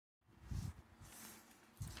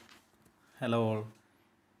Hello all.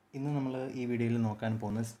 ഇന്ന് നമ്മൾ ഈ വീഡിയോയിൽ നോക്കാൻ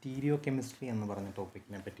പോകുന്നത് സ്റ്റീരിയോ കെമിസ്ട്രി എന്ന് പറഞ്ഞ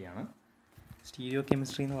ടോപ്പിക്കിനെ പറ്റിയാണ്. സ്റ്റീരിയോ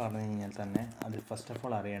കെമിസ്ട്രി എന്ന് പറഞ്ഞു കഴിഞ്ഞാൽ തന്നെ അതിൽ ഫസ്റ്റ് ഓഫ്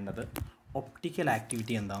ഓൾ അറിയേണ്ടത് optical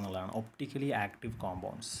activity എന്താണെന്നുള്ളതാണ്. Optically active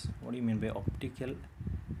compounds. What you mean by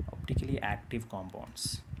optically active compounds?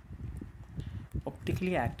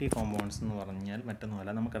 Optically active compounds എന്ന് പറഞ്ഞാൽ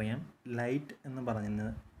മറ്റൊന്നുമല്ല, നമുക്കറിയാം ലൈറ്റ് എന്ന്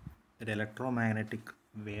പറയുന്നത് ഒരു ഇലക്ട്രോ മാഗ്നറ്റിക്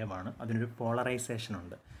വേവ് ആണ്. അതിനൊരു പോളറൈസേഷൻ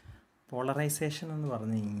ഉണ്ട്. പോളറൈസേഷൻ എന്ന്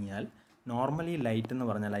പറഞ്ഞു കഴിഞ്ഞാൽ നോർമലി ലൈറ്റ് എന്ന്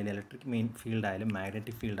പറഞ്ഞാൽ അതിൽ ഇലക്ട്രിക് ഫീൽഡ് ആയാലും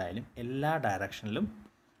മാഗ്നറ്റിക് ഫീൽഡ് ആയാലും എല്ലാ ഡയറക്ഷനിലും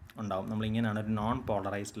ഉണ്ടാവും. നമ്മളിങ്ങനെയാണ് ഒരു നോൺ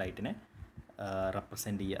പോളറൈസ്ഡ് ലൈറ്റിനെ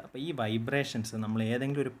റെപ്രസെൻറ്റ് ചെയ്യുക. അപ്പോൾ ഈ വൈബ്രേഷൻസ് നമ്മൾ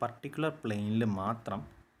ഏതെങ്കിലും ഒരു പർട്ടിക്കുലർ പ്ലെയിനിൽ മാത്രം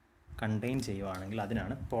കണ്ടെയ്ൻ ചെയ്യുവാണെങ്കിൽ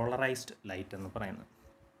അതിനാണ് പോളറൈസ്ഡ് ലൈറ്റ് എന്ന് പറയുന്നത്.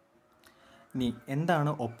 ഇനി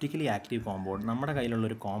എന്താണ് ഒപ്റ്റിക്കലി ആക്റ്റീവ് കോമ്പൗണ്ട്? നമ്മുടെ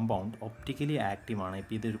കയ്യിലുള്ളൊരു കോമ്പൗണ്ട് ഒപ്റ്റിക്കലി ആക്റ്റീവാണ്.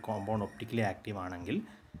 ഇപ്പോൾ ഇതൊരു കോമ്പൗണ്ട് ഒപ്റ്റിക്കലി ആക്റ്റീവ് ആണെങ്കിൽ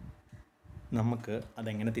നമുക്ക്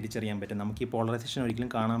അതെങ്ങനെ തിരിച്ചറിയാൻ പറ്റും? നമുക്ക് ഈ പോളറൈസേഷൻ ഒരിക്കലും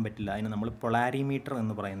കാണാൻ പറ്റില്ല. അതിന് നമ്മൾ പൊളാരിമീറ്റർ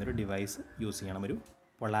എന്ന് പറയുന്നൊരു ഡിവൈസ് യൂസ് ചെയ്യണം. ഒരു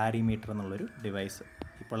പൊളാരിമീറ്റർ എന്നുള്ളൊരു ഡിവൈസ്.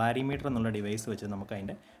 ഈ പൊളാരിമീറ്റർ എന്നുള്ള ഡിവൈസ് വെച്ച് നമുക്ക്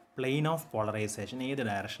അതിൻ്റെ പ്ലെയിൻ ഓഫ് പോളറൈസേഷൻ ഏത്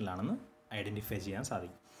ഡയറക്ഷനിലാണെന്ന് ഐഡൻറ്റിഫൈ ചെയ്യാൻ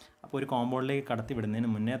സാധിക്കും. അപ്പോൾ ഒരു കോമ്പൗണ്ടിലേക്ക് കടത്തി വിടുന്നതിന്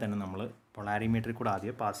മുന്നേ തന്നെ നമ്മൾ പൊളാരിമീറ്ററിൽ കൂടെ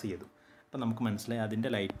ആദ്യം പാസ് ചെയ്തു. അപ്പോൾ നമുക്ക് മനസ്സിലായി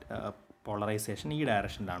അതിൻ്റെ പോളറൈസേഷൻ ഈ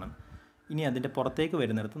ഡയറക്ഷനിലാണ്. ഇനി അതിൻ്റെ പുറത്തേക്ക്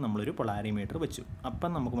വരുന്നിടത്ത് നമ്മളൊരു പൊളാരിമീറ്റർ വെച്ചു. അപ്പം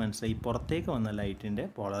നമുക്ക് മനസ്സിലായി പുറത്തേക്ക് വന്ന ലൈറ്റിൻ്റെ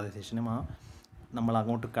പോളറൈസേഷനും നമ്മൾ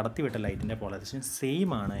അങ്ങോട്ട് കടത്തിവിട്ട ലൈറ്റിൻ്റെ പോളറൈസേഷൻ സെയിം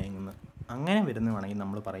ആണ് എന്ന്. അങ്ങനെ വരുന്നതാണെങ്കിൽ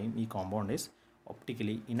നമ്മൾ പറയും ഈ കോമ്പൗണ്ട് ഈസ്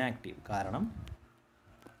ഒപ്റ്റിക്കലി ഇനാക്റ്റീവ്. കാരണം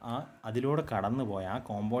അതിലൂടെ കടന്നുപോയ ആ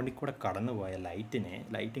കോമ്പൗണ്ടിൽ കൂടെ കടന്നുപോയ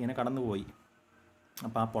ലൈറ്റ് ഇങ്ങനെ കടന്നുപോയി.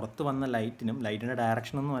 അപ്പോൾ ആ പുറത്ത് വന്ന ലൈറ്റിൻ്റെ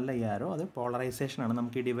ഡയറക്ഷനൊന്നും അല്ല ആരോ, അത് പോളറൈസേഷനാണ്.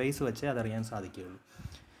 നമുക്ക് ഈ ഡിവൈസ് വെച്ചേ അതറിയാൻ സാധിക്കുകയുള്ളൂ.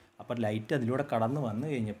 അപ്പോൾ ലൈറ്റ് അതിലൂടെ കടന്നു വന്നു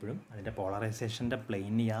കഴിഞ്ഞപ്പോഴും അതിൻ്റെ പോളറൈസേഷൻ്റെ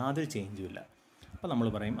പ്ലെയിനിന് യാതൊരു ചേഞ്ചും ഇല്ല. അപ്പോൾ നമ്മൾ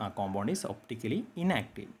പറയും ആ കോമ്പൗണ്ട് ഈസ് ഒപ്റ്റിക്കലി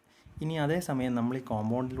ഇനാക്റ്റീവ്. ഇനി അതേസമയം നമ്മൾ ഈ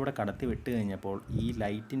കോമ്പൗണ്ടിലൂടെ കടത്തി വിട്ട് കഴിഞ്ഞപ്പോൾ ഈ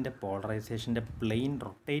ലൈറ്റിൻ്റെ പോളറൈസേഷൻ്റെ പ്ലെയിൻ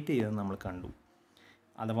റൊട്ടേറ്റ് ചെയ്തെന്ന് നമ്മൾ കണ്ടു.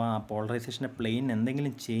 അഥവാ ആ പോളറൈസേഷൻ്റെ പ്ലെയിൻ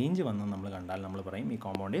എന്തെങ്കിലും ചേഞ്ച് വന്നെന്ന് നമ്മൾ കണ്ടാൽ നമ്മൾ പറയും ഈ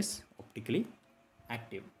കോമ്പൗണ്ട് ഈസ് ഒപ്റ്റിക്കലി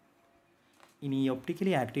ആക്റ്റീവ്. ഇനി ഈ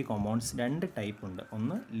ഒപ്റ്റിക്കലി ആക്റ്റീവ് കോമ്പൗണ്ട്സ് രണ്ട് ടൈപ്പ് ഉണ്ട്.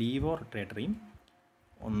 ഒന്ന് ലീവോ റൊട്ടേറ്ററിയും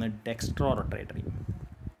ഒന്ന് ഡെക്സ്ട്രോ റൊട്ടേറ്ററിയും.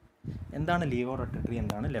 എന്താണ് ലീവോ റൊട്ടേറ്ററി,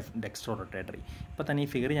 എന്താണ് ഡെക്സ്ട്രോ റൊട്ടേറ്ററി? ഇപ്പോൾ തന്നെ ഈ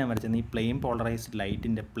ഫിഗർ ഞാൻ വരച്ചത് ഈ പ്ലെയിൻ പോളറൈസ്ഡ്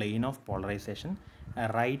ലൈറ്റിൻ്റെ പ്ലെയിൻ ഓഫ് പോളറൈസേഷൻ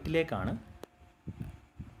റൈറ്റിലേക്കാണ്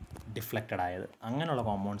ഡിഫ്ലക്റ്റഡ് ആയത്. അങ്ങനെയുള്ള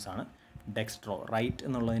കോമ്പൗണ്ട്സ് ആണ് ഡെക്സ്ട്രോ. റൈറ്റ്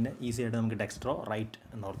എന്നുള്ളതിൻ്റെ ഈസി ആയിട്ട് നമുക്ക് ഡെക്സ്ട്രോ റൈറ്റ്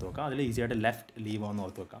എന്ന് ഓർത്ത് വെക്കാം. അതിൽ ഈസി ആയിട്ട് ലെഫ്റ്റ് ലീവോ എന്ന്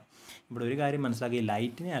ഓർത്ത് വെക്കാം. ഇവിടെ ഒരു കാര്യം മനസ്സിലാക്കി,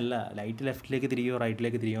 ലൈറ്റിനെ അല്ല ലൈറ്റ് ലെഫ്റ്റിലേക്ക് തിരിയോ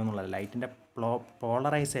റൈറ്റിലേക്ക് തിരിയോ എന്നുള്ളത് ലൈറ്റിൻ്റെ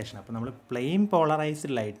പോളറൈസേഷൻ. അപ്പോൾ നമ്മൾ പ്ലെയിൻ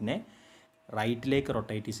പോളറൈസ്ഡ് ലൈറ്റിനെ റൈറ്റിലേക്ക്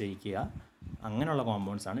റൊട്ടേറ്റ് ചെയ്യിക്കുക. അങ്ങനെയുള്ള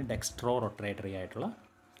കോമ്പൗണ്ട്സ് ആണ് ഡെക്സ്ട്രോ റൊട്ടേറ്ററി ആയിട്ടുള്ള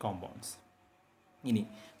കോമ്പൗണ്ട്സ്. ഇനി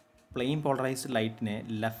പ്ലെയിൻ പോളറൈസ്ഡ് ലൈറ്റിനെ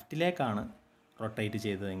ലെഫ്റ്റിലേക്കാണ് റൊട്ടേറ്റ്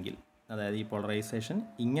ചെയ്തതെങ്കിൽ, അതായത് ഈ പോളറൈസേഷൻ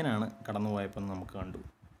ഇങ്ങനെയാണ് കടന്നുപോയപ്പോൾ നമുക്ക് കണ്ടു.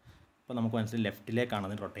 അപ്പോൾ നമുക്ക് മനസ്സിലായി ലെഫ്റ്റിലേക്കാണ്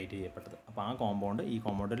അതിന് റൊട്ടേറ്റ് ചെയ്യപ്പെട്ടത്. അപ്പോൾ ഈ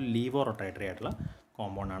കോമ്പൗണ്ട് ഒരു ലീവോ റൊട്ടേറ്ററി ആയിട്ടുള്ള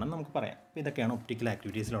കോമ്പൗണ്ടാണെന്ന് നമുക്ക് പറയാം. അപ്പോൾ ഇതൊക്കെയാണ് optical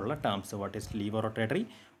ആക്ടിവിറ്റീസിലുള്ള terms. What is ലീവോ rotatory,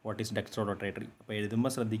 what is dextro rotatory. അപ്പോൾ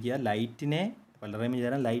എഴുതുമ്പോൾ ശ്രദ്ധിക്കുക, ലൈറ്റിനെ പലരെയും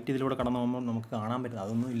വിചാരം ലൈറ്റ് ഇതിലൂടെ കടന്നു പോകുമ്പോൾ നമുക്ക് കാണാൻ പറ്റും.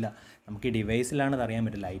 അതൊന്നും ഇല്ല, നമുക്ക് ഈ ഡിവൈസിലാണ് അത് അറിയാൻ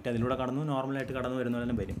പറ്റും. ലൈറ്റ് അതിലൂടെ കടന്നു നോർമലായിട്ട് കടന്നു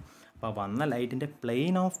വരുന്നതിനും വരും. അപ്പോൾ വന്ന ലൈറ്റിൻ്റെ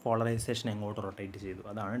പ്ലെയിൻ ഓഫ് പോളറൈസേഷൻ എങ്ങോട്ട് റൊട്ടേറ്റ് ചെയ്തു,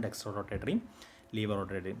 അതാണ് ഡെക്സ്ട്രോ റൊട്ടേറ്ററിയും ലീവോ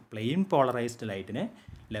റൊട്ടേറ്ററിയും. പ്ലെയിൻ പോളറൈസ്ഡ് ലൈറ്റിനെ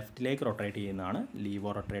ലെഫ്റ്റിലേക്ക് റൊട്ടേറ്റ് ചെയ്യുന്നതാണ്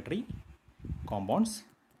ലീവോ റൊട്ടേറ്ററി കോമ്പൗണ്ട്സ്.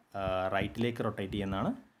 റൈറ്റിലേക്ക് റൊട്ടേറ്റ്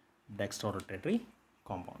ചെയ്യുന്നതാണ് ഡെക്സ്ട്രോ റൊട്ടേറ്ററി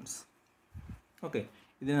കോമ്പൗണ്ട്സ്. ഓക്കെ,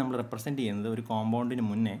 ഇതിനെ നമ്മൾ റെപ്രസെൻറ്റ് ചെയ്യുന്നത് ഒരു കോമ്പൗണ്ടിന്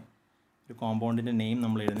മുന്നേ ഒരു കോമ്പൗണ്ടിൻ്റെ നെയിം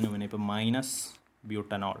നമ്മൾ എഴുതുന്നതിന് മുന്നേ ഇപ്പോൾ മൈനസ്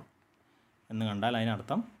ബ്യൂട്ടനോൾ എന്ന് കണ്ടാൽ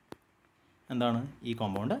അതിനർത്ഥം എന്താണ്? ഈ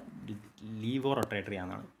കോമ്പൗണ്ട് ലീവോ റൊട്ടേറ്ററി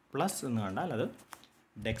ആണെന്നാണ്. പ്ലസ് എന്ന് കണ്ടാൽ അത്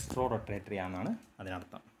ഡെക്സ്ട്രോ റൊട്ടേറ്ററി ആണെന്നാണ്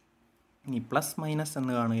അതിനർത്ഥം. ഇനി പ്ലസ് മൈനസ്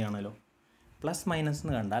എന്ന് കാണുകയാണല്ലോ. പ്ലസ് മൈനസ്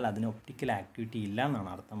എന്ന് കണ്ടാൽ അതിന് ഒപ്റ്റിക്കൽ ആക്ടിവിറ്റി ഇല്ല എന്നാണ്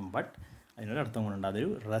അർത്ഥം. ബട്ട് അതിനൊരർത്ഥം കൊണ്ടുണ്ട്, അതൊരു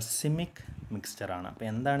റെസിമിക് മിക്സ്ചറാണ്. അപ്പോൾ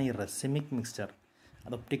എന്താണ് ഈ റെസിമിക് മിക്സ്ചർ?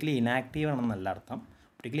 അത് ഒപ്റ്റിക്കലി ഇനാക്റ്റീവ് ആണെന്നല്ല അർത്ഥം.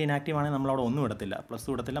 ഒപ്റ്റിക്കലി ഇനാക്റ്റീവ് ആണെങ്കിൽ നമ്മളവിടെ ഒന്നും ഇടത്തില്ല, പ്ലസ്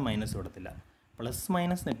ഇടത്തില്ല മൈനസ് ഇടത്തില്ല. പ്ലസ്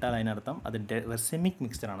മൈനസ് ഇട്ടാൽ അതിനർത്ഥം അത് റെസിമിക്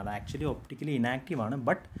മിക്സ്ചറാണ്. അത് ആക്ച്വലി ഒപ്റ്റിക്കലി ഇനാക്റ്റീവ് ആണ്,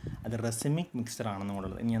 ബട്ട് അത് റെസിമിക് മിക്സ്ചർ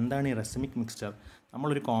ആണെന്നുള്ളത്. ഇനി എന്താണ് ഈ റെസിമിക് മിക്സ്ചർ?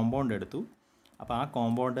 നമ്മളൊരു കോമ്പൗണ്ട് എടുത്തു. അപ്പോൾ ആ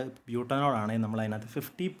കോമ്പൗണ്ട് ബ്യൂട്ടനോൾ ആണെങ്കിൽ നമ്മൾ അതിനകത്ത്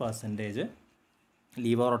 50%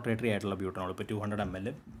 ലീവോ റൊട്ടേറ്ററി ആയിട്ടുള്ള ബ്യൂട്ടനോൾ, ഇപ്പോൾ 200 ml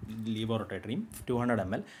ലീവോ റൊട്ടേറ്ററിയും 200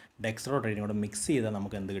 ml ഡെക്സ്ട്രോ റൊട്ടേറ്ററിയും കൂടെ മിക്സ് ചെയ്താൽ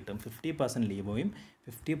നമുക്ക് എന്ത് കിട്ടും? 50% ലീവോയും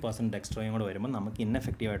 50% ഡെക്സ്ട്രോയും കൂടെ വരുമ്പോൾ നമുക്ക്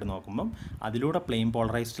ഇന്നെഫക്റ്റീവായിട്ട് നോക്കുമ്പം അതിലൂടെ പ്ലെയിൻ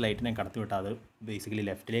പോളറൈസ്ഡ് ലൈറ്റിനെ കടത്തിവിട്ടാൽ അത് ബേസിക്കലി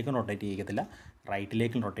ലെഫ്റ്റിലേക്കും റൊട്ടേറ്റ് ചെയ്യത്തില്ല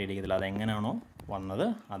റൈറ്റിലേക്കും റൊട്ടേറ്റ് ചെയ്യത്തില്ല. അതെങ്ങനെയാണോ വന്നത്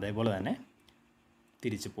അതേപോലെ തന്നെ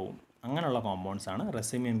തിരിച്ചു പോകും. അങ്ങനെയുള്ള കോമ്പൗണ്ട്സാണ്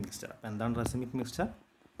റെസിമിക് മിക്സ്ചർ. അപ്പോൾ എന്താണ് റെസിമിക് മിക്സ്ചർ?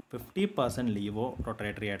 50% ലീവോ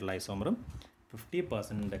റൊട്ടേറ്ററി ആയിട്ടുള്ള ഐസോമറും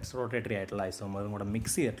 50% ഡെക്സ്ട്രോ റൊട്ടേറ്ററി ആയിട്ടുള്ള ഐസോമറും കൂടെ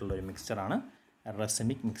മിക്സ് ചെയ്തിട്ടുള്ള ഒരു മിക്സ്ചറാണ്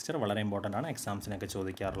റെസിമിക് മിക്സ്ചർ വളരെ ഇമ്പോർട്ടൻ്റ് ആണ്, എക്സാംസിനൊക്കെ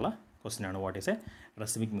ചോദിക്കാറുള്ള ക്വസ്റ്റ്യൻ ആണ്. What is A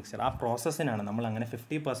racemic mixture? ആ പ്രോസസ്സിനാണ് നമ്മൾ അങ്ങനെ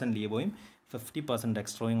 50% ലീവോയും 50%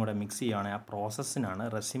 ഡെക്സ്ട്രോയും കൂടെ മിക്സ് ചെയ്യുകയാണെങ്കിൽ ആ പ്രോസസ്സിനാണ്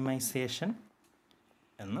റെസിമൈസേഷൻ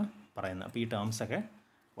എന്ന് പറയുന്നത്. അപ്പോൾ ഈ ടേംസൊക്കെ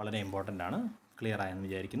വളരെ ഇമ്പോർട്ടൻ്റ് ആണ്, ക്ലിയർ ആയെന്ന്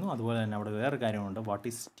വിചാരിക്കുന്നു. അതുപോലെ തന്നെ അവിടെ വേറെ കാര്യമുണ്ട്. What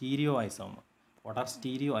is stereo isomer? What are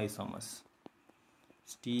stereo isomers?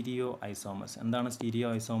 Stereo isomers എന്താണ്? സ്റ്റീരിയോ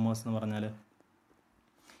ഐസോമേഴ്സ് എന്ന് പറഞ്ഞാൽ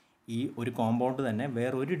ഈ ഒരു കോമ്പൗണ്ട് തന്നെ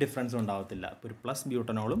വേറൊരു ഡിഫറൻസും ഉണ്ടാകത്തില്ല. ഇപ്പോൾ ഒരു പ്ലസ്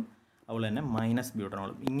ബ്യൂട്ടനോളും അതുപോലെ തന്നെ മൈനസ്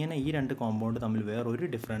ബ്യൂട്ടനോളും, ഇങ്ങനെ ഈ രണ്ട് കോമ്പൗണ്ട് തമ്മിൽ വേറൊരു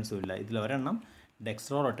ഡിഫറൻസും ഇല്ല. ഇതിൽ ഒരെണ്ണം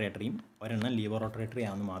ഡെക്സ്ട്രോ റൊട്ടേറ്ററിയും ഒരെണ്ണം ലീവോ റൊട്ടേറ്ററി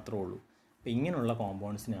ആണെന്ന് മാത്രമേ ഉള്ളൂ. അപ്പോൾ ഇങ്ങനെയുള്ള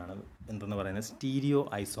കോമ്പൗണ്ട്സിനാണ് എന്തെന്ന് പറയുന്നത്? സ്റ്റീരിയോ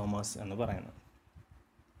ഐസോമേഴ്സ് എന്ന് പറയുന്നത്.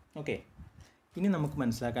 ഓക്കെ, ഇനി നമുക്ക്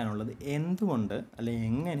മനസ്സിലാക്കാനുള്ളത് എന്തുകൊണ്ട് അല്ലെങ്കിൽ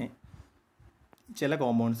എങ്ങനെ ചില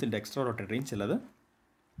കോമ്പൗണ്ട്സിൽ ഡെക്സ്ട്രോ റൊട്ടേറ്ററിയും ചിലത്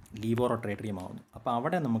ലീവോ റൊട്ടേറ്ററിയും ആവുന്നു. അപ്പോൾ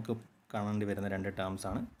അവിടെ നമുക്ക് കാണേണ്ടി വരുന്ന രണ്ട്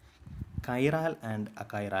ടേംസാണ് കൈറാൽ ആൻഡ്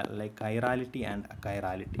അക്കൈറാൽ, അല്ലെങ്കിൽ കൈറാലിറ്റി ആൻഡ്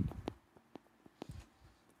അക്കൈറാലിറ്റി.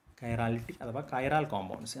 കൈറാലിറ്റി അഥവാ കൈറാൽ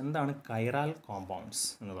കോമ്പൗണ്ട്സ്. എന്താണ് കൈറാൽ കോമ്പൗണ്ട്സ്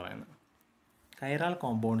എന്ന് പറയുന്നത്? കൈറാൽ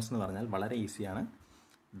കോമ്പൗണ്ട്സ് എന്ന് പറഞ്ഞാൽ വളരെ ഈസിയാണ്.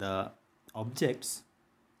 The objects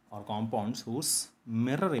or compounds whose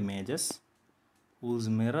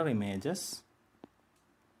mirror images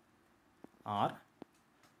are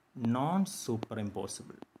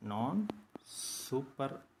non-superimposable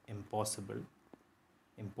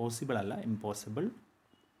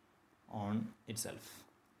on itself.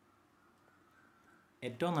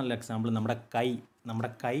 ഏറ്റവും നല്ല എക്സാമ്പിൾ നമ്മുടെ കൈ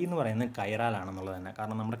എന്ന് പറയുന്നത് കൈറാലാണെന്നുള്ളത് തന്നെ.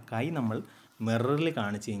 കാരണം നമ്മുടെ കൈ നമ്മൾ മിററിൽ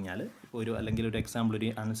കാണിച്ചു കഴിഞ്ഞാൽ ഇപ്പോൾ അല്ലെങ്കിൽ ഒരു എക്സാമ്പിൾ, ഒരു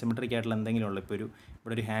അൺസിമെട്രിക് ആയിട്ടുള്ള എന്തെങ്കിലും ഉള്ള, ഇപ്പോൾ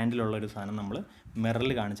ഇവിടെ ഒരു ഹാൻഡിലുള്ള ഒരു സാധനം നമ്മൾ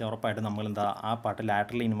മിററിൽ കാണിച്ചാൽ ഉറപ്പായിട്ട് നമ്മൾ ആ പാർട്ട്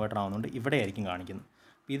ലാറ്ററലി ഇൻവേർട്ടർ ആവുന്നതുകൊണ്ട് ഇവിടെ ആയിരിക്കും കാണിക്കുന്നത്.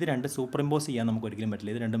 അപ്പോൾ ഇത് രണ്ട് സൂപ്പർ ഇമ്പോസ് ചെയ്യാൻ നമുക്ക് ഒരിക്കലും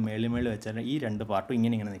പറ്റില്ല. ഇത് രണ്ടും മേളിൽ വെച്ചാൽ ഈ രണ്ട് പാർട്ടും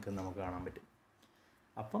ഇങ്ങനെ നിൽക്കുന്നത് നമുക്ക് കാണാൻ പറ്റും.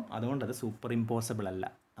 അപ്പം അതുകൊണ്ട് അത് സൂപ്പർ ഇമ്പോസിബിൾ അല്ല.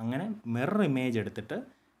 അങ്ങനെ മിറർ ഇമേജ് എടുത്തിട്ട്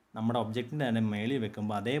നമ്മുടെ ഒബ്ജക്റ്റിൻ്റെ തന്നെ മേളിൽ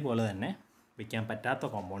വെക്കുമ്പോൾ അതേപോലെ തന്നെ വയ്ക്കാൻ പറ്റാത്ത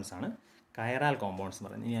കോമ്പൗണ്ട്സാണ് കൈറാൽ കോമ്പൗണ്ട്സ് എന്ന്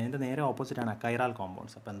പറയുന്നത്. ഇനി അതിൻ്റെ നേരെ ഓപ്പോസിറ്റാണ് അക്കൈറാൽ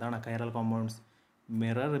കോമ്പൗണ്ട്സ്. അപ്പോൾ എന്താണ് അക്കൈറാൽ compounds?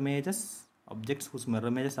 Mirror images, objects whose mirror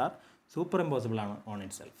images R super impossible ആണ് ഓൺ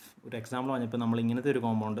ഇറ്റ് സെൽഫ്. ഒരു എക്സാമ്പിൾ പറഞ്ഞപ്പോൾ നമ്മൾ ഇങ്ങനത്തെ ഒരു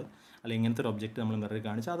കോമ്പൗണ്ട് അല്ലെങ്കിൽ ഇങ്ങനത്തെ ഒരു ഒബ്ജക്റ്റ് നമ്മൾ മിററിൽ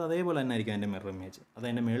കാണിച്ചാൽ അത് അതേപോലെ തന്നെ ആയിരിക്കും അതിൻ്റെ മിറർ ഇമേജ്. അത്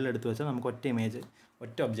അതിൻ്റെ മേളിൽ എടുത്ത് വെച്ചാൽ നമുക്ക്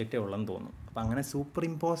ഒറ്റ ഒബ്ജക്റ്റേ ഉള്ളെന്ന് തോന്നും. അപ്പോൾ അങ്ങനെ സൂപ്പർ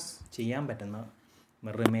ഇമ്പോസ് ചെയ്യാൻ പറ്റുന്ന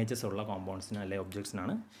മിറർ ഇമേജസ് ഉള്ള കോമ്പൗണ്ട്സിന് അല്ലെങ്കിൽ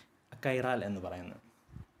ഒബ്ജക്ട്സിനാണ് അക്കൈറാൽ എന്ന് പറയുന്നത്.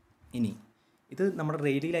 ഇനി ഇത് നമ്മുടെ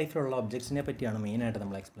ഡെയിലി ലൈഫിലുള്ള ഒബ്ജക്ട്സിനെ പറ്റിയാണ് മെയിനായിട്ട്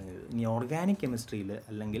നമ്മൾ എക്സ്പ്ലെയിൻ ചെയ്തത്. ഇനി ഓർഗാനിക് കെമിസ്ട്രിയിൽ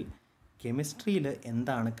അല്ലെങ്കിൽ കെമിസ്ട്രിയിൽ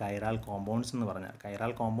എന്താണ് കൈറാൽ കോമ്പൗണ്ട്സ് എന്ന് പറഞ്ഞാൽ?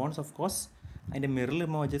 കൈറാൽ കോമ്പൗണ്ട്സ് ഓഫ് കോഴ്സ് അതിൻ്റെ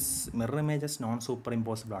mirror images non super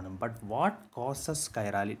impossible ആണ്. But what causes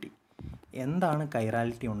chirality? എന്താണ്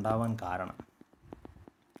കൈറാലിറ്റി ഉണ്ടാവാൻ കാരണം?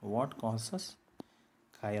 What causes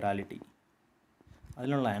chirality?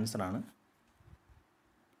 അതിനുള്ള ആൻസറാണ്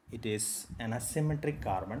it is an asymmetric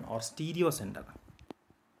carbon or stereo center.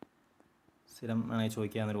 സ്ഥിരം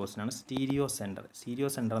ചോദിക്കാവുന്നൊരു ക്വസ്റ്റ്യനാണ് സ്റ്റീരിയോ സെൻറ്റർ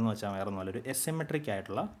എന്ന് വെച്ചാൽ വേറെ ഒന്നുമല്ല, ഒരു എസിമെട്രിക്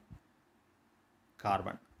ആയിട്ടുള്ള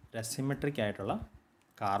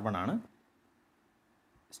കാർബണാണ്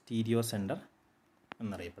സ്റ്റീരിയോ സെൻറ്റർ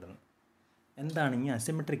എന്നറിയപ്പെടുന്നത്. എന്താണ് ഈ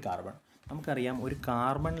അസിമെട്രിക് കാർബൺ? നമുക്കറിയാം ഒരു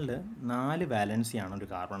കാർബണിൽ 4 വാലൻസിയാണ് ഒരു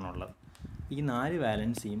കാർബണുള്ളത്. ഈ 4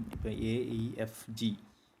 വാലൻസിയും ഇപ്പോൾ AEFG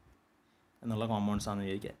എന്നുള്ള കോമ്പൗണ്ട്സ് ആണെന്ന്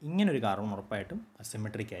വിചാരിക്കുക. ഇങ്ങനൊരു കാർബൺ ഉറപ്പായിട്ടും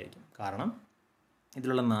അസിമെട്രിക് ആയിരിക്കും. കാരണം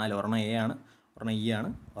ഇതിലുള്ള 4, ഒരെണ്ണം A ആണ്, ഒരെണ്ണം E ആണ്,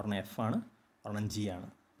 ഒരെണ്ണം F ആണ്, ഒരെണ്ണം G ആണ്.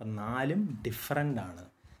 അപ്പം 4ഉം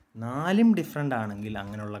ഡിഫറൻ്റ് ആണെങ്കിൽ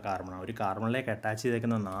അങ്ങനെയുള്ള കാർബണാണ്. ഒരു കാർബണിലേക്ക് അറ്റാച്ച്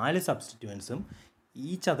ചെയ്തേക്കുന്ന 4 സബ്സ്റ്റിറ്റ്യൂവൻസും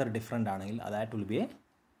ഈച്ച് അതർ ഡിഫറൻ്റ് ആണെങ്കിൽ that will be A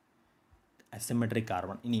asymmetric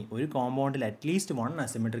carbon. ഇനി ഒരു കോമ്പൗണ്ടിൽ അറ്റ്ലീസ്റ്റ് 1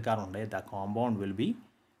 അസിമെട്രിക് കാർബൺ ഉണ്ടെങ്കിൽ the compound will be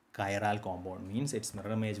കൈറാൽ compound. Means it's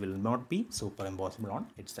mirror image will not be super impossible on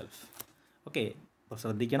it self. Okay, ഇപ്പോൾ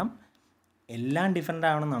ശ്രദ്ധിക്കണം, എല്ലാം different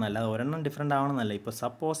ആവണമെന്നാണ്, അല്ലാതെ ഒരെണ്ണം ഡിഫറൻ്റ് ആവണമെന്നല്ല. ഇപ്പോൾ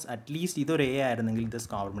സപ്പോസ് അറ്റ്ലീസ്റ്റ് ഇതൊരു A ആയിരുന്നെങ്കിൽ this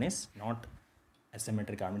carbon is not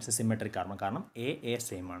asymmetric carbon, it's A symmetric carbon. കാരണം A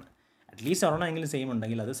same ആണ്. അറ്റ്ലീസ്റ്റ് ഒരെണ്ണമെങ്കിലും സെയിം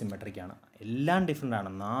ഉണ്ടെങ്കിൽ അത് സിമെട്രിക് ആണ്. എല്ലാം ഡിഫറൻ്റ് ആണ്,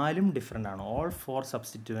 4ഉം ഡിഫറൻ്റ് ആണ്. ഓൾ 4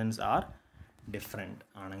 സബ്സ്റ്റിറ്റ്യൂവൻസ് ആർ ഡിഫറെൻറ്റ്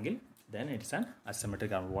ആണെങ്കിൽ then it's an asymmetric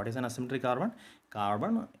carbon. What is an asymmetric carbon?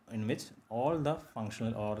 Carbon in which all the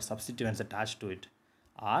functional or substituents attached to it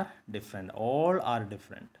are different. All are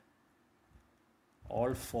different.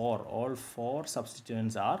 All four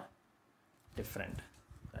substituents are different.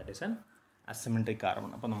 That is an asymmetric carbon.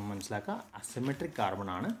 അപ്പോൾ നമ്മൾ മനസ്സിലാക്കുക, asymmetric carbon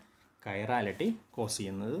ആണ് chirality cos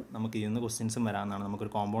ചെയ്യുന്നത്. നമുക്ക് ഇതിൽ നിന്ന് ക്വസ്റ്റ്യൻസും വരാമെന്നാണ്.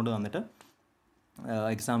 നമുക്കൊരു കോമ്പൗണ്ട് തന്നിട്ട്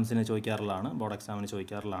എക്സാംസിന് ചോദിക്കാറുള്ളതാണ്, ബോർഡ് എക്സാമിന്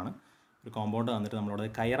ചോദിക്കാറുള്ളതാണ്. ഒരു കോമ്പൗണ്ട് തന്നിട്ട് നമ്മളോട്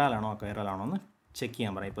കൈറാലാണോ അക്കൈറാലാണോ എന്ന് ചെക്ക്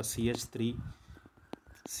ചെയ്യാൻ പറയും. ഇപ്പോൾ CH3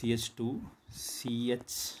 CH2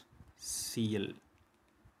 CHCl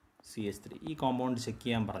CH3 ഈ കോമ്പൗണ്ട് ചെക്ക്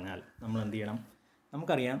ചെയ്യാൻ പറഞ്ഞാൽ നമ്മൾ എന്ത് ചെയ്യണം?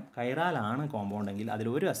 നമുക്കറിയാം കൈറാലാണ് കോമ്പൗണ്ടെങ്കിൽ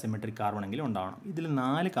അതിലൊരു അസിമെട്രിക് കാർബണെങ്കിലും ഉണ്ടാവണം. ഇതിൽ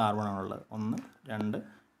 4 കാർബണാണുള്ളത്. 1 2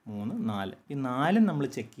 3 4. ഈ 4 നമ്മൾ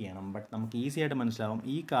ചെക്ക് ചെയ്യണം. ബട്ട് നമുക്ക് ഈസി ആയിട്ട് മനസ്സിലാവും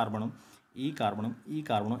ഈ കാർബണും ഈ കാർബണും ഈ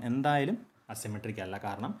കാർബണും എന്തായാലും അസിമെട്രിക് അല്ല.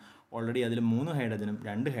 കാരണം ഓൾറെഡി അതിൽ 3 ഹൈഡ്രജനും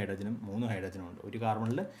 2 ഹൈഡ്രജനും 3 ഹൈഡ്രജനും ഉണ്ട്. ഒരു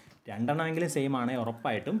കാർബണിൽ 2 എണ്ണമെങ്കിലും സെയിം ആണെങ്കിൽ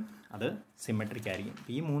ഉറപ്പായിട്ടും അത് സിമെട്രിക് ആയിരിക്കും.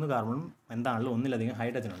 ഈ 3 കാർബണും എന്താണല്ലോ ഒന്നിലധികം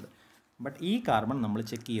ഹൈഡ്രജൻ ഉണ്ട്. ബട്ട് ഈ കാർബൺ നമ്മൾ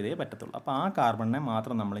ചെക്ക് ചെയ്തേ പറ്റത്തുള്ളൂ. അപ്പോൾ ആ കാർബണിനെ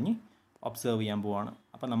മാത്രം നമ്മളിനി ഒബ്സർവ് ചെയ്യാൻ പോവുകയാണ്.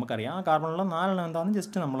 അപ്പോൾ നമുക്കറിയാം ആ കാർബണിലുള്ള 4 എണ്ണം എന്താണെന്ന്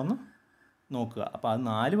ജസ്റ്റ് നമ്മളൊന്ന് നോക്കുക. അപ്പോൾ അത്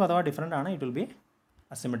 4 അഥവാ ഡിഫറൻ്റ് ആണ്. It will be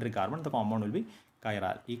asymmetric carbon. The compound will be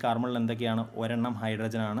കൈറാൽ. ഈ കാർബണിൽ എന്തൊക്കെയാണ്? ഒരെണ്ണം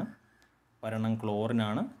ഹൈഡ്രജനാണ്, ഒരെണ്ണം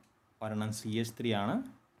ക്ലോറിനാണ്, ഒരെണ്ണം CH3 ആണ്,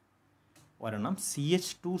 ഒരെണ്ണം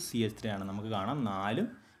CH2CH3 ആണ്. നമുക്ക് കാണാം 4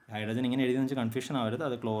 ഹൈഡ്രജൻ ഇങ്ങനെ എഴുതി വെച്ചാൽ കൺഫ്യൂഷൻ ആവരുത്.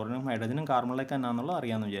 അത് ക്ലോറിനും ഹൈഡ്രജനും കാർബണിലേക്ക് തന്നെയാണെന്നുള്ളത്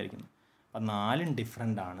അറിയാമെന്ന് വിചാരിക്കുന്നു. അപ്പോൾ 4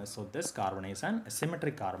 ഡിഫറൻ്റ് ആണ്. So this carbon is an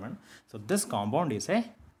asymmetric carbon. So this compound is A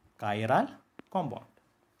കൈറാൽ compound.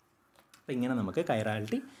 അപ്പോൾ ഇങ്ങനെ നമുക്ക്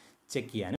കൈറാലിറ്റി ചെക്ക് ചെയ്യാനും